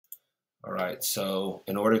All right, so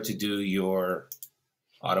in order to do your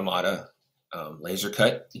automata laser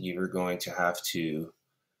cut, you're going to have to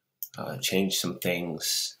change some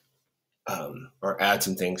things or add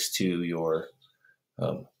some things to your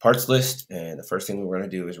parts list. And the first thing we're going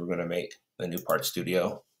to do is we're going to make a new part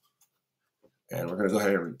studio. And we're going to go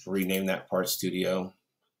ahead and rename that part studio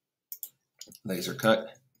laser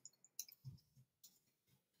cut.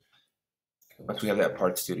 Once we have that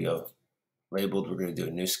part studio labeled, we're going to do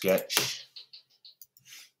a new sketch.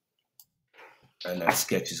 And that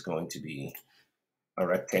sketch is going to be a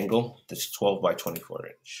rectangle that's 12 by 24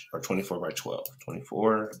 inch, or 24 by 12.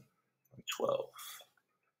 24 by 12.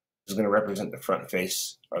 This is going to represent the front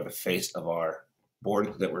face, or the face of our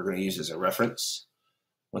board that we're going to use as a reference.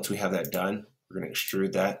 Once we have that done, we're going to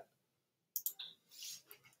extrude that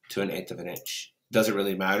to 1/8 of an inch. Doesn't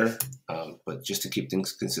really matter, but just to keep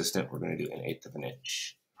things consistent, we're going to do 1/8 of an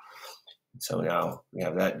inch. So now we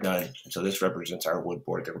have that done. So this represents our wood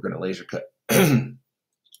board that we're going to laser cut.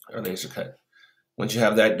 Or laser cut. Once you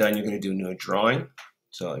have that done, you're going to do a new drawing.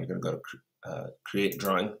 So you're going to go to create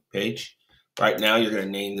drawing page. Right now, you're going to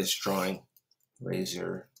name this drawing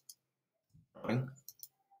laser drawing,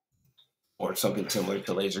 or something similar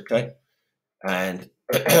to laser cut. And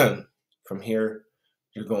from here,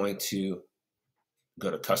 you're going to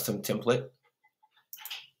go to custom template,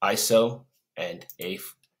 ISO, and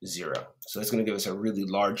A0. So that's going to give us a really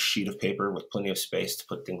large sheet of paper with plenty of space to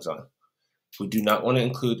put things on. We do not want to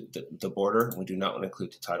include the border. We do not want to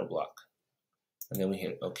include the title block. And then we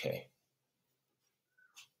hit OK.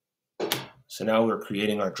 So now we're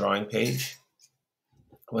creating our drawing page.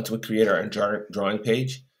 Once we create our drawing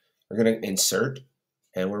page, we're going to insert.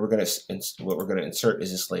 And what we're going to insert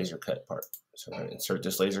is this laser cut part. So we're going to insert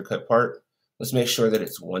this laser cut part. Let's make sure that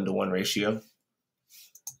it's 1-to-1 ratio.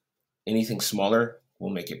 Anything smaller,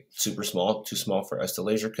 we'll make it super small, too small for us to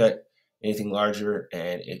laser cut. Anything larger,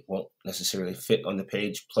 and it won't necessarily fit on the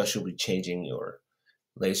page. Plus, you'll be changing your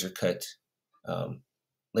laser cut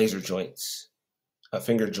laser joints,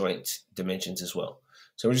 finger joint dimensions as well.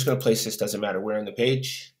 So we're just going to place this, doesn't matter where on the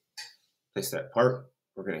page, place that part.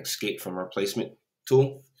 We're going to escape from our placement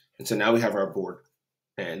tool. And so now we have our board.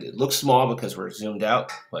 And it looks small because we're zoomed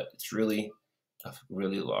out, but it's really a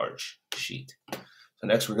really large sheet. So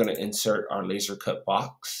next we're going to insert our laser cut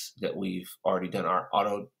box that we've already done our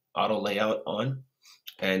auto layout on.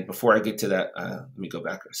 And before I get to that, let me go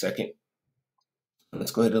back a second.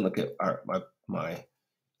 Let's go ahead and look at my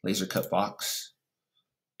laser cut box.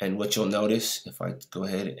 And what you'll notice, if I go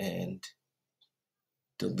ahead and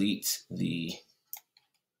delete the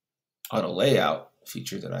auto layout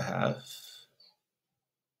feature that I have,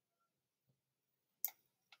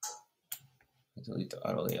 delete the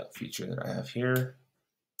auto layout feature that I have here.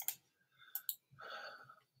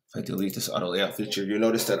 If I delete this auto layout feature, you'll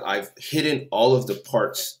notice that I've hidden all of the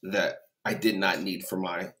parts that I did not need for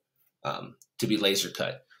my to be laser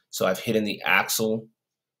cut. So I've hidden the axle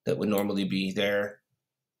that would normally be there.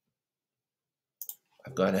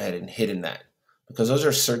 I've gone ahead and hidden that because those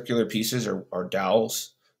are circular pieces or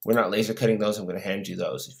dowels. We're not laser cutting those. I'm going to hand you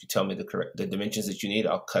those. If you tell me the dimensions that you need,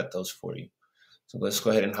 I'll cut those for you. So let's go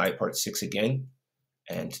ahead and hide part 6 again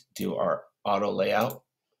and do our auto layout.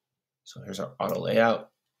 So here's our auto layout.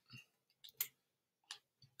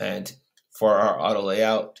 And for our auto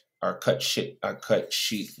layout, our cut sheet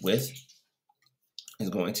width is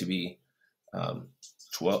going to be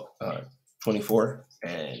 24,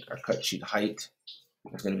 and our cut sheet height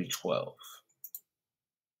is going to be 12.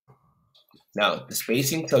 Now, the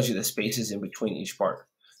spacing tells you the spaces in between each part.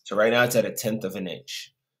 So right now it's at 1/10 of an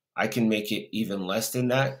inch. I can make it even less than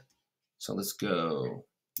that. So let's go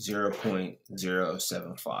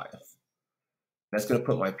 0.075. That's going to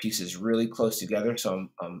put my pieces really close together. So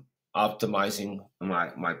I'm optimizing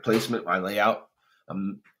my placement, my layout.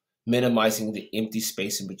 I'm minimizing the empty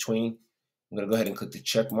space in between. I'm going to go ahead and click the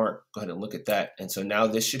check mark. Go ahead and look at that. And so now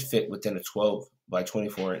this should fit within a 12 by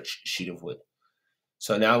 24 inch sheet of wood.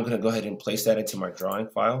 So now I'm going to go ahead and place that into my drawing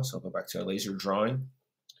file. So I'll go back to our laser drawing.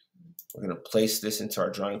 We're going to place this into our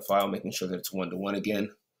drawing file, making sure that it's 1-to-1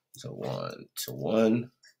 again. So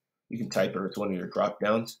 1-to-1. You can type it with one of your drop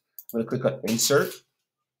downs. I'm going to click on insert.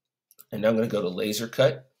 And now I'm going to go to laser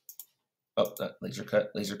cut. Oh, not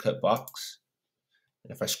laser cut box.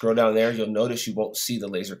 And if I scroll down there, you'll notice you won't see the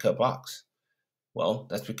laser cut box. Well,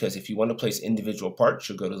 that's because if you want to place individual parts,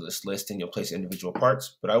 you'll go to this list and you'll place individual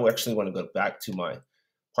parts. But I actually want to go back to my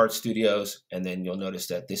part studios, and then you'll notice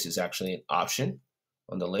that this is actually an option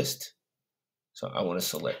on the list. So I want to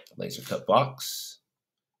select laser cut box.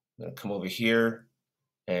 I'm going to come over here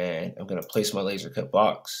and I'm going to place my laser cut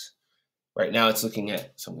box. Right now it's looking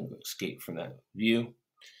at, so I'm going to escape from that view.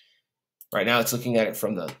 Right now it's looking at it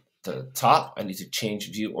from the top. I need to change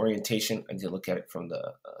view orientation. I need to look at it from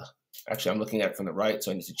the, actually I'm looking at it from the right,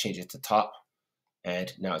 so I need to change it to top,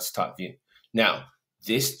 and now it's top view. Now,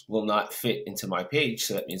 this will not fit into my page,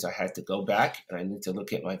 so that means I had to go back and I need to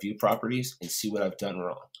look at my view properties and see what I've done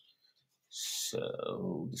wrong.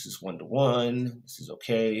 So this is 1-to-1, this is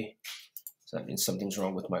okay. So that means something's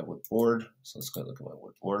wrong with my wood board. So let's go look at my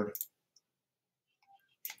wood board.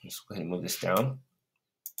 Let's go ahead and move this down.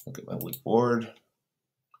 Look at my wood board,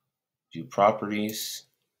 view properties.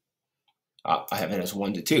 I have it as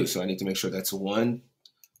 1-to-2, so I need to make sure that's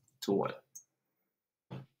 1-to-1.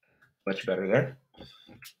 Much better there.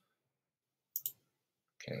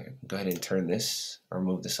 Okay, go ahead and turn this or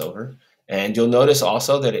move this over. And you'll notice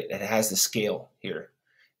also that it has the scale here.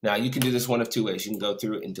 Now you can do this one of two ways. You can go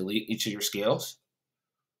through and delete each of your scales,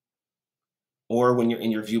 or when you're in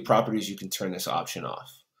your view properties, you can turn this option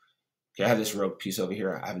off. Okay, I have this rogue piece over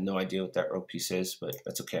here. I have no idea what that rogue piece is, but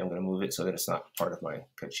that's okay. I'm going to move it so that it's not part of my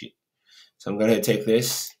cut sheet. So I'm going to take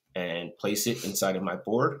this and place it inside of my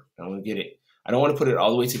board. I'm going to get it. I don't want to put it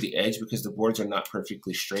all the way to the edge because the boards are not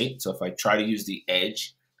perfectly straight. So if I try to use the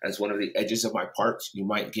edge as one of the edges of my parts, you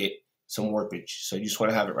might get some warpage. So you just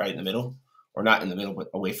want to have it right in the middle, or not in the middle, but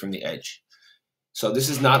away from the edge. So this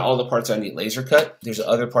is not all the parts I need laser cut. There's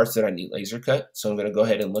other parts that I need laser cut. So I'm going to go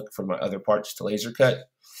ahead and look for my other parts to laser cut.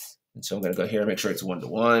 And so I'm going to go here and make sure it's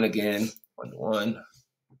 1-to-1 again, 1-to-1.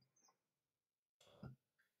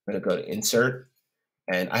 I'm going to go to insert,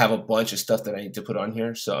 and I have a bunch of stuff that I need to put on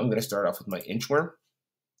here. So I'm going to start off with my inchworm.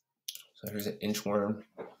 So here's an inchworm.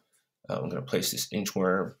 I'm going to place this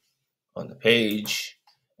inchworm on the page,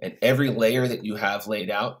 and every layer that you have laid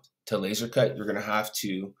out to laser cut, you're going to have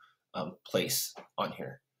to place on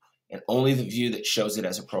here, and only the view that shows it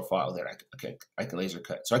as a profile that I can laser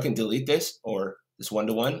cut. So I can delete this, or this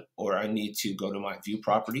 1-to-1, or I need to go to my view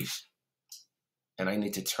properties, and I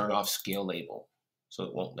need to turn off scale label so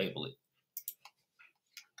it won't label it.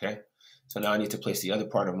 Okay, so now I need to place the other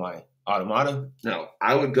part of my automata. Now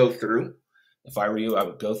I would go through, if I were you, I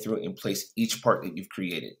would go through and place each part that you've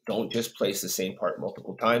created. Don't just place the same part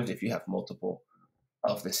multiple times if you have multiple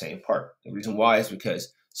of the same part. The reason why is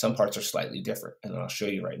because some parts are slightly different, and I'll show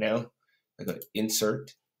you right now. I go to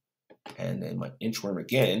insert, and then my inchworm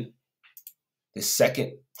again. The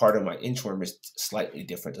second part of my inchworm is slightly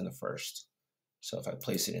different than the first. So if I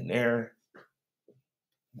place it in there,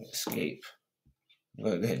 escape. I'm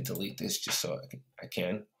going to go ahead and delete this just so I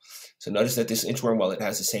can. So notice that this inchworm, while it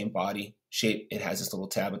has the same body shape, it has this little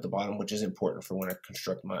tab at the bottom, which is important for when I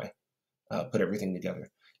construct my, put everything together.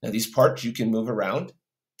 Now these parts you can move around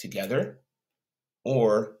together,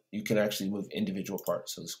 or you can actually move individual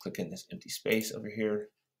parts. So let's click in this empty space over here.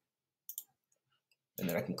 And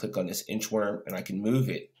then I can click on this inchworm and I can move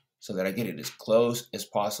it so that I get it as close as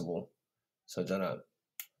possible. So then I'm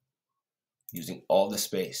using all the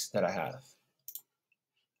space that I have.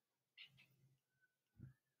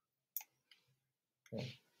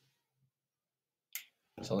 Okay.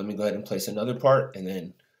 So let me go ahead and place another part and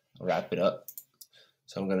then wrap it up.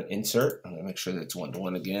 So I'm going to insert. I'm going to make sure that it's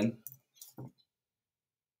 1-to-1 again.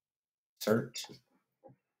 Insert.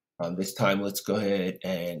 This time, let's go ahead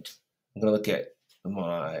and I'm going to look at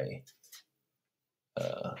my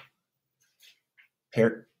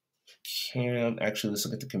pair cam. Actually, let's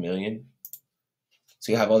look at the chameleon.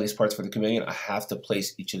 So you have all these parts for the chameleon. I have to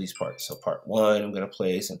place each of these parts. So part 1, I'm going to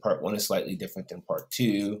place, and part 1 is slightly different than part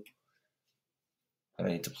 2. And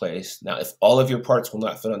I need to place. Now, if all of your parts will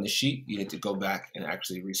not fit on the sheet, you need to go back and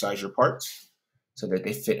actually resize your parts so that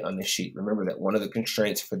they fit on the sheet. Remember that one of the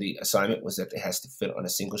constraints for the assignment was that it has to fit on a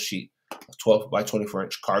single sheet of 12 by 24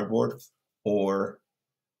 inch cardboard or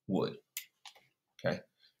wood. Okay,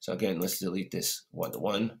 so again, let's delete this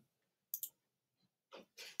 1-to-1.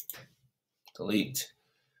 Delete.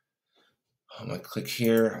 I'm going to click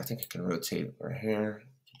here. I think I can rotate it right here.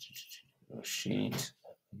 Sheet.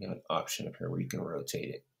 You have an option up here where you can rotate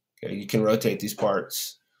it. Okay, you can rotate these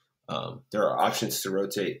parts. There are options to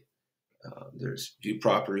rotate. There's view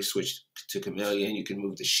properties, switch to chameleon. You can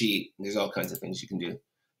move the sheet. There's all kinds of things you can do.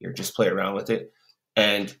 Here, just play around with it.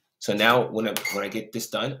 And so now when I get this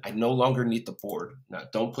done, I no longer need the board. Now,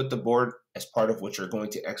 don't put the board as part of what you're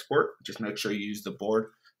going to export. Just make sure you use the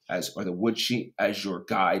board or the wood sheet as your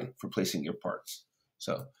guide for placing your parts.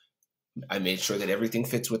 So I made sure that everything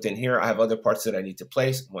fits within here. I have other parts that I need to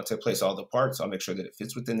place. Once I place all the parts, I'll make sure that it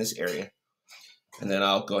fits within this area. And then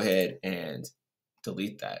I'll go ahead and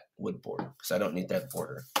delete that wood border because I don't need that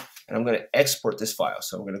border. And I'm going to export this file.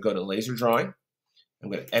 So I'm going to go to laser drawing. I'm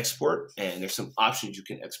going to export, and there's some options you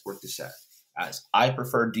can export this as. I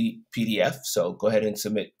prefer PDF, so go ahead and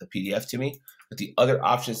submit the PDF to me. But the other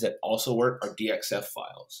options that also work are DXF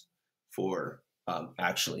files for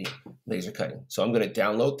actually laser cutting. So I'm going to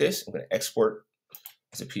download this. I'm going to export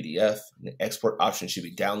as a PDF. The export option should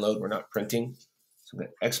be download. We're not printing. So I'm going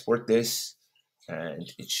to export this, and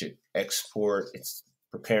it should export. It's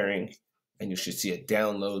preparing, and you should see a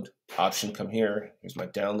download option come here. Here's my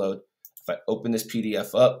download. If I open this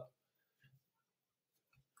PDF up,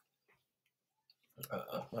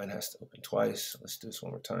 mine has to open twice. Let's do this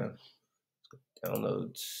one more time.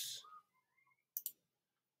 Downloads.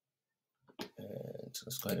 And so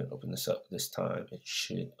let's go ahead and open this up this time. It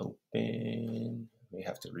should open. We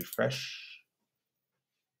have to refresh.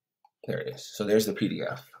 There it is. So there's the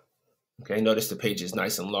PDF. Okay, notice the page is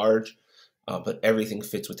nice and large, but everything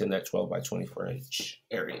fits within that 12 by 24 inch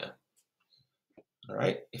area. All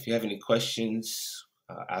right, if you have any questions,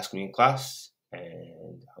 ask me in class,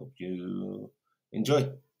 and hope you enjoy.